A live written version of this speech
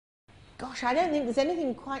Gosh, I don't think there's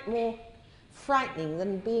anything quite more frightening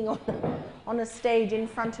than being on a stage in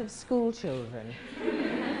front of school children.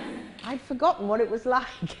 I'd forgotten what it was like.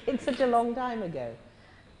 It's such a long time ago.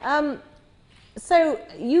 So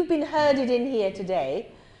you've been herded in here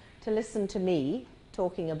today to listen to me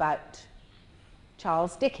talking about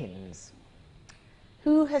Charles Dickens.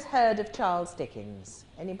 Who has heard of Charles Dickens?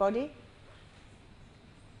 Anybody?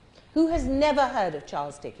 Who has never heard of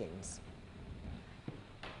Charles Dickens?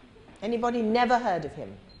 Anybody never heard of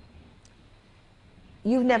him?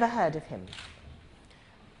 You've never heard of him.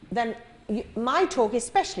 Then my talk is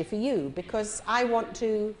especially for you, because I want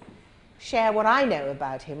to share what I know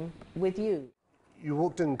about him with you. You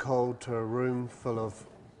walked in cold to a room full of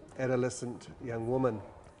adolescent young women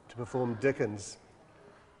to perform Dickens.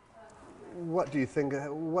 What do you think,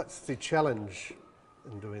 what's the challenge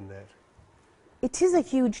in doing that? It is a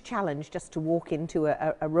huge challenge just to walk into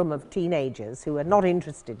a room of teenagers who are not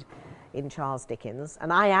interested in Charles Dickens,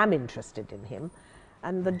 and I am interested in him,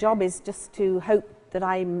 and the job is just to hope that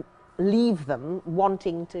I leave them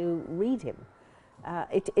wanting to read him.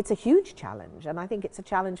 It's a huge challenge, and I think it's a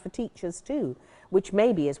challenge for teachers too, which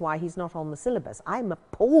maybe is why he's not on the syllabus. I'm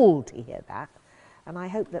appalled to hear that, and I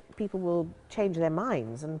hope that people will change their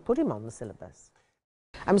minds and put him on the syllabus.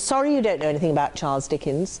 I'm sorry you don't know anything about Charles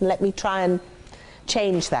Dickens. Let me try and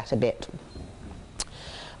change that a bit.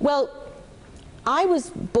 Well, I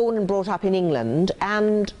was born and brought up in England,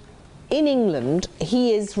 and in England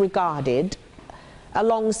he is regarded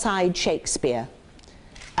alongside Shakespeare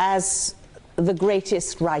as the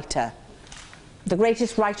greatest writer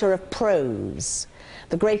of prose,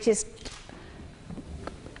 the greatest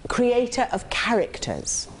creator of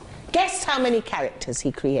characters. Guess how many characters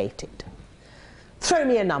he created? Throw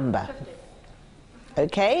me a number. 50.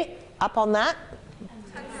 Okay, up on that?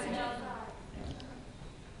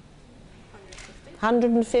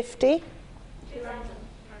 150?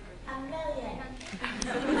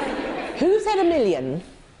 100. Who said 1,000,000?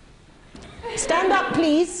 Stand up,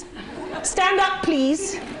 please. Stand up,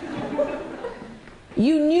 please.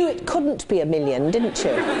 You knew it couldn't be 1,000,000, didn't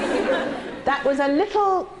you? That was a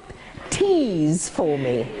little tease for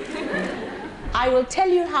me. I will tell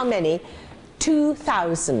you how many.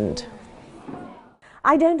 2,000.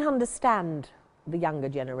 I don't understand the younger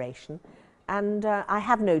generation, and I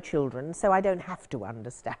have no children, so I don't have to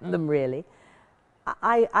understand them really.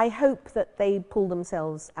 I hope that they pull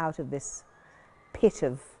themselves out of this pit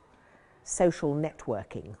of social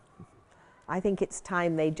networking. I think it's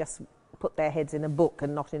time they just put their heads in a book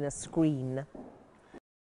and not in a screen.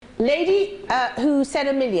 Lady who said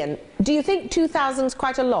 1,000,000, do you think 2,000's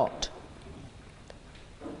quite a lot?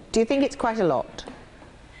 Do you think it's quite a lot?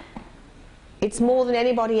 It's more than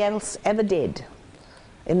anybody else ever did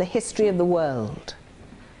in the history of the world.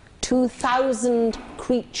 2,000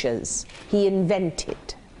 creatures he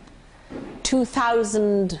invented.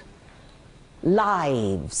 2,000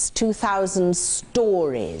 lives, 2,000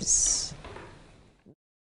 stories.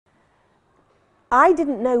 I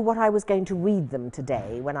didn't know what I was going to read them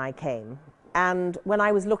today when I came, and when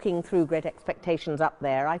I was looking through Great Expectations up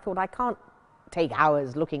there, I thought I can't take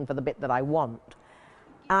hours looking for the bit that I want.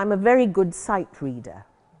 I'm a very good sight reader,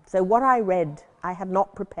 so what I read I had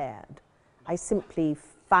not prepared. I simply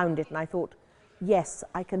found it and I thought, yes,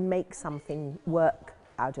 I can make something work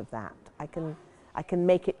out of that. I can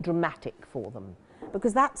make it dramatic for them,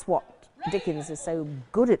 because that's what Dickens is so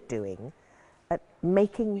good at doing, at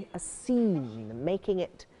making a scene, making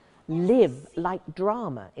it live like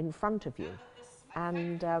drama in front of you.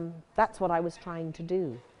 And that's what I was trying to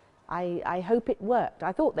do. I hope it worked.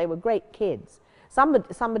 I thought they were great kids.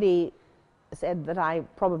 Somebody said that I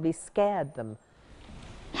probably scared them.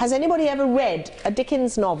 Has anybody ever read a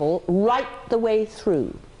Dickens novel right the way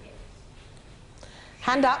through?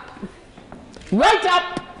 Hand up. Right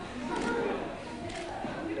up!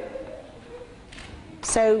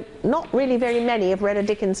 So, not really very many have read a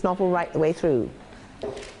Dickens novel right the way through.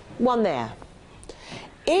 One there.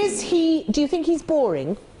 Do you think he's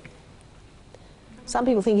boring? Some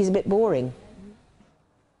people think he's a bit boring.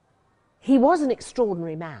 He was an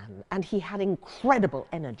extraordinary man, and he had incredible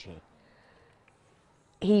energy.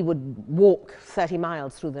 He would walk 30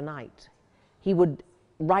 miles through the night. He would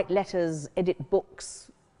write letters, edit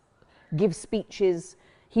books, give speeches.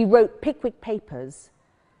 He wrote Pickwick Papers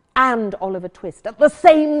and Oliver Twist at the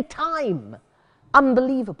same time.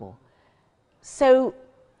 Unbelievable. So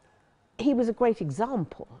he was a great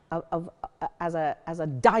example as a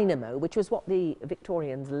dynamo, which was what the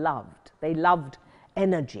Victorians loved. They loved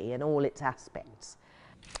energy in all its aspects.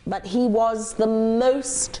 But he was the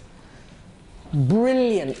most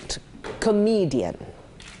brilliant comedian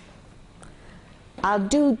I'll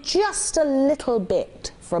do just a little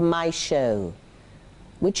bit from my show,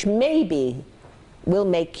 which maybe will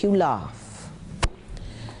make you laugh.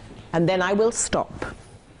 And then I will stop.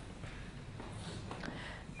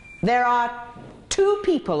 There are 2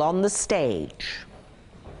 people on the stage,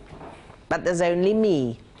 but there's only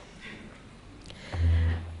me.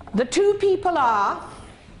 The 2 people are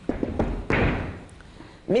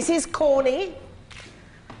Mrs. Corney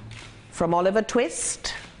from Oliver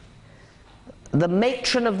Twist, the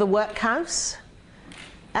matron of the workhouse,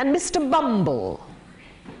 and Mr. Bumble,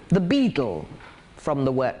 the beadle from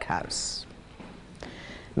the workhouse.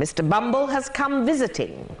 Mr. Bumble has come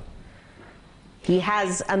visiting. He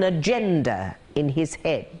has an agenda in his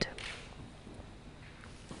head.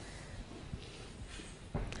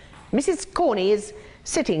 Mrs. Corney is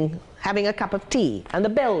sitting having a cup of tea, and the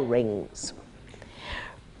bell rings.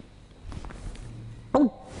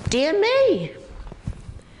 Oh, dear me.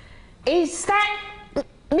 Is that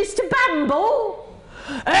Mr. Bumble?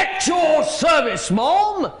 At your service,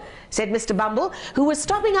 Mom, said Mr. Bumble, who was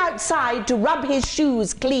stopping outside to rub his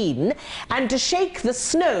shoes clean and to shake the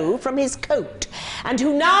snow from his coat, and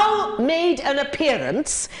who now made an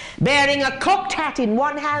appearance bearing a cocked hat in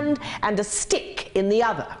one hand and a stick in the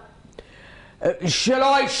other. Shall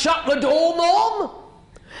I shut the door, Mom?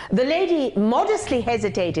 The lady modestly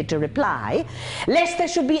hesitated to reply, lest there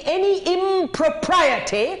should be any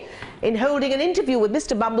impropriety in holding an interview with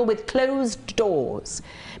Mr. Bumble with closed doors.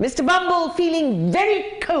 Mr. Bumble, feeling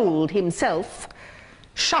very cold himself,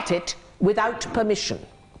 shut it without permission.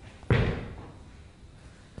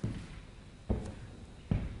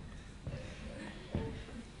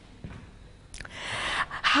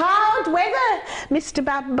 Hard weather, Mr.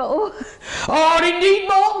 Bumble. Hard indeed,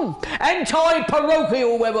 Mom.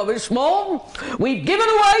 Anti-parochial weather, Miss Mom. We've given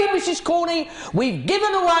away, Mrs. Corney, we've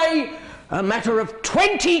given away a matter of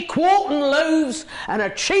 20 quartern loaves and a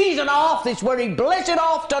cheese and a half this very blessed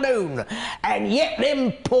afternoon, and yet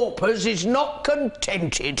them paupers is not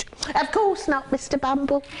contented. Of course not, Mr.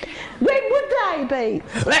 Bumble. When would they be?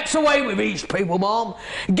 That's the way with these people, Ma'am.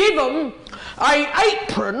 Give them an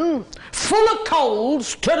apron full of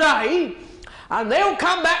coals today, and they'll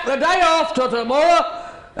come back the day after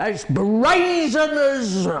tomorrow as brazen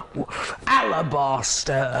as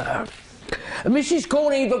alabaster. Mrs.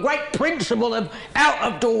 Corney, the great principle of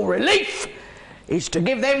out-of-door relief is to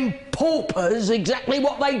give them paupers exactly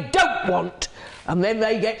what they don't want, and then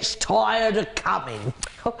they gets tired of coming.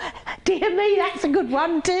 Oh, dear me, that's a good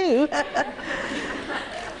one too.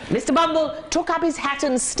 Mr. Bumble took up his hat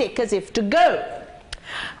and stick as if to go.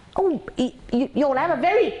 Oh, you'll have a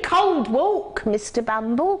very cold walk, Mr.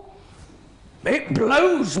 Bumble. It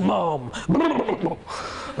blows, Ma'am.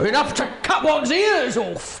 Enough to cut one's ears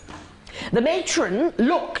off. The matron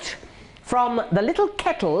looked from the little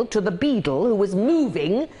kettle to the beadle, who was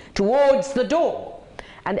moving towards the door,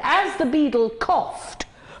 and as the beadle coughed,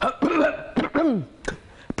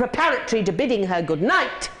 preparatory to bidding her good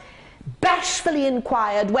night, bashfully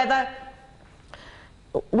inquired whether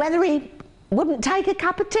he wouldn't take a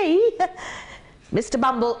cup of tea. Mr.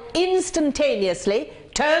 Bumble instantaneously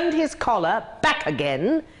turned his collar back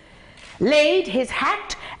again, laid his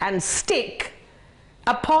hat and stick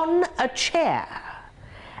upon a chair,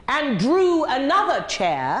 and drew another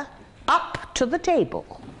chair up to the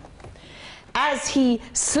table. As he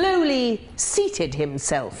slowly seated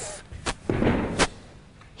himself,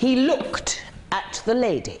 he looked at the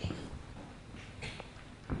lady.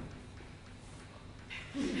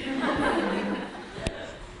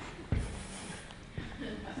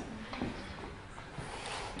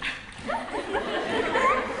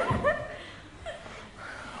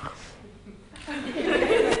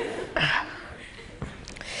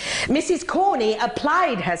 Mrs. Corney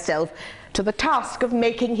applied herself to the task of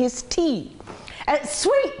making his tea.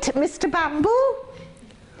 Sweet, Mr. Bumble?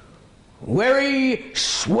 Very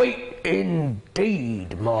sweet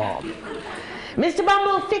indeed, Ma'am. Mr.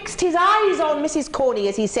 Bumble fixed his eyes on Mrs. Corney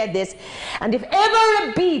as he said this, and if ever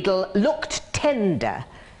a beadle looked tender,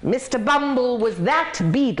 Mr. Bumble was that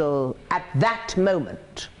beadle at that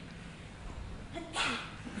moment.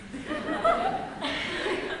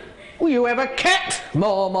 Well, you have a cat,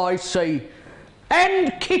 Ma'am, I see.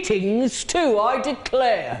 And kittings too, I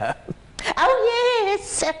declare. Oh,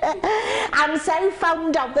 yes. I'm so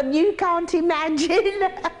fond of them, you can't imagine.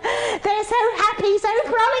 They're so happy, so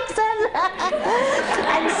frolicsome,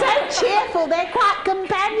 and so cheerful. They're quite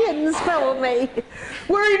companions for me.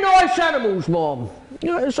 Very nice animals, Ma'am.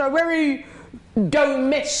 So very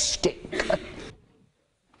domestic.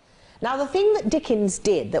 Now, the thing that Dickens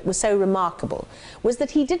did that was so remarkable was that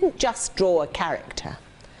he didn't just draw a character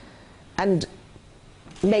and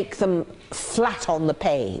make them flat on the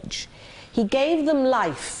page. He gave them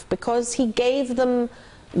life because he gave them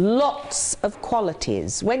lots of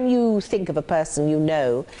qualities. When you think of a person you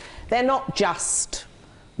know, they're not just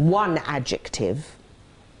one adjective,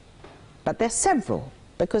 but they're several,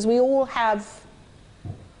 because we all have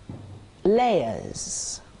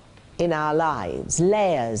layers in our lives,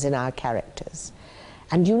 layers in our characters.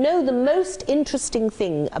 And you know the most interesting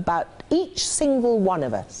thing about each single one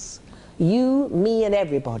of us, you, me, and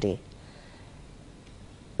everybody,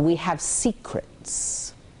 we have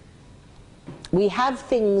secrets. We have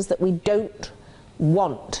things that we don't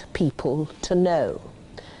want people to know,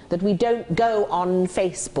 that we don't go on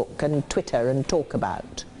Facebook and Twitter and talk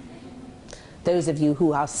about. Those of you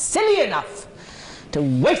who are silly enough to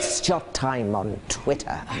waste your time on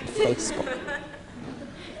Twitter and Facebook.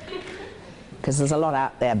 Because there's a lot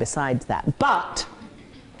out there besides that. But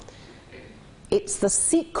it's the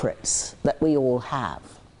secrets that we all have.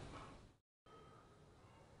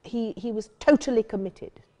 He was totally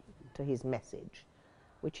committed to his message,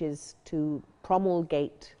 which is to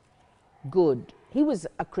promulgate good. He was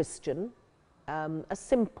a Christian, a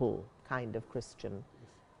simple kind of Christian,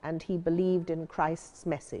 and he believed in Christ's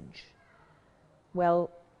message.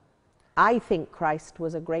 Well, I think Christ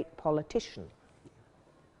was a great politician,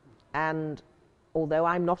 and although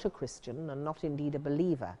I'm not a Christian and not indeed a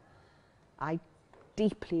believer, I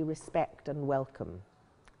deeply respect and welcome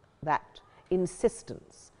that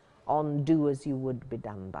insistence on do as you would be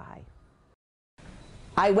done by.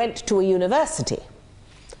 I went to a university,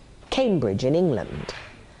 Cambridge in England,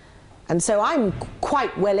 and so I'm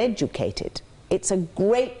quite well educated. It's a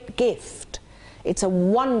great gift. It's a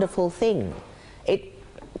wonderful thing. It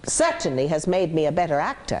certainly has made me a better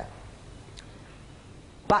actor.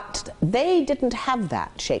 But they didn't have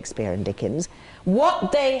that, Shakespeare and Dickens.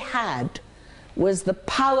 What they had was the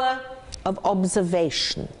power of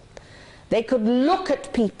observation. They could look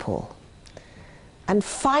at people and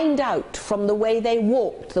find out from the way they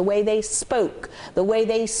walked, the way they spoke, the way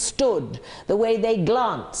they stood, the way they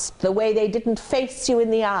glanced, the way they didn't face you in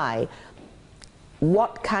the eye,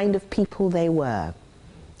 what kind of people they were.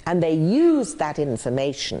 And they used that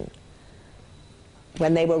information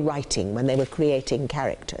when they were writing, when they were creating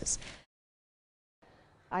characters.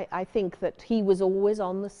 I think that he was always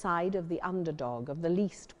on the side of the underdog, of the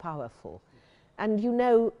least powerful. And you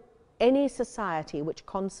know, any society which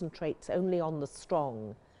concentrates only on the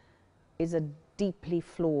strong is a deeply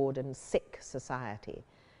flawed and sick society.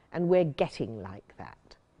 And we're getting like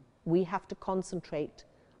that. We have to concentrate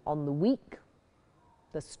on the weak,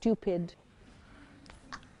 the stupid.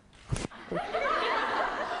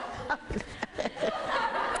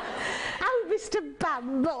 Oh, Mr.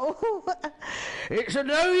 Bumble. It's of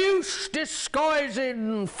no use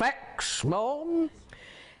disguising facts, Mom.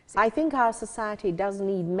 I think our society does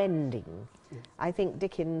need mending. I think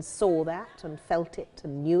Dickens saw that and felt it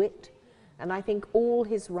and knew it. And I think all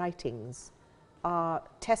his writings are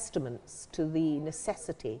testaments to the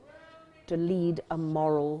necessity to lead a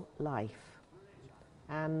moral life.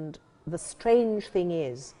 And the strange thing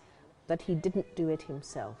is that he didn't do it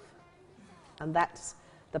himself. And that's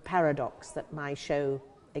the paradox that my show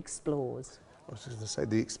explores. I was just going to say,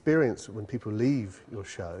 the experience when people leave your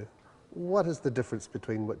show, what is the difference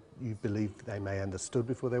between what you believe they may have understood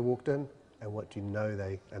before they walked in and what you know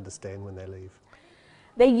they understand when they leave?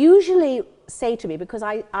 They usually say to me, because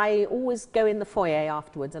I always go in the foyer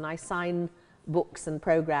afterwards and I sign books and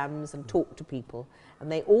programs and talk to people,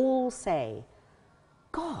 and they all say,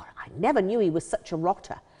 God, I never knew he was such a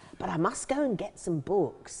rotter, but I must go and get some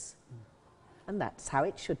books. And that's how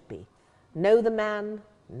it should be. Know the man,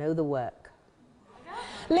 know the work.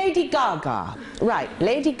 Lady Gaga, right,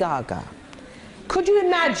 Lady Gaga. Could you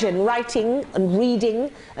imagine writing and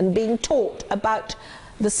reading and being taught about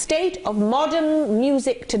the state of modern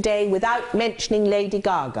music today without mentioning Lady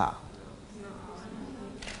Gaga?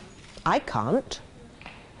 I can't.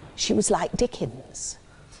 She was like Dickens.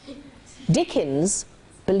 Dickens,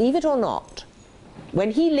 believe it or not,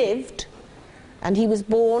 when he lived, and he was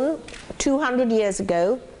born 200 years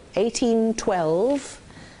ago, 1812,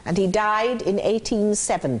 and he died in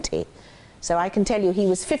 1870. So I can tell you he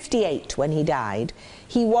was 58 when he died.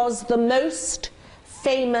 He was the most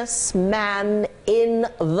famous man in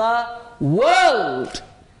the world.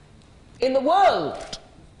 In the world.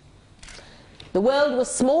 The world was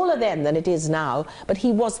smaller then than it is now, but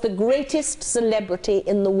he was the greatest celebrity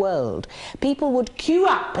in the world. People would queue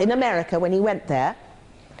up in America when he went there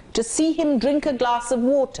to see him drink a glass of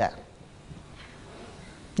water.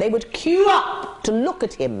 They would queue up to look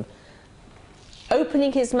at him,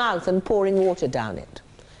 opening his mouth and pouring water down it.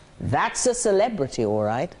 That's a celebrity, all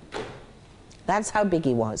right. That's how big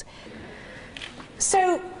he was.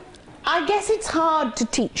 So, I guess it's hard to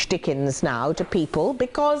teach Dickens now to people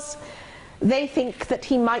because they think that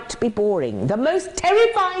he might be boring. The most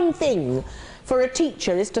terrifying thing for a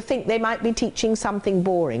teacher is to think they might be teaching something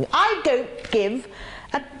boring. I don't give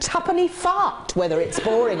a tuppenny fart whether it's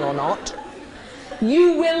boring or not.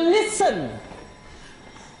 You will listen.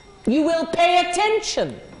 You will pay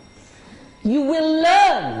attention. You will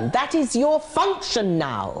learn. That is your function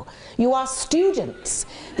now. You are students.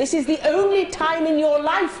 This is the only time in your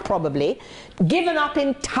life, probably, given up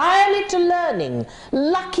entirely to learning.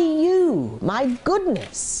 Lucky you. My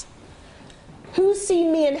goodness. Who's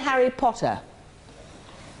seen me in Harry Potter?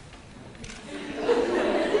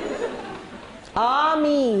 Ah,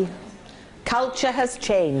 me. Culture has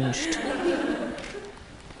changed.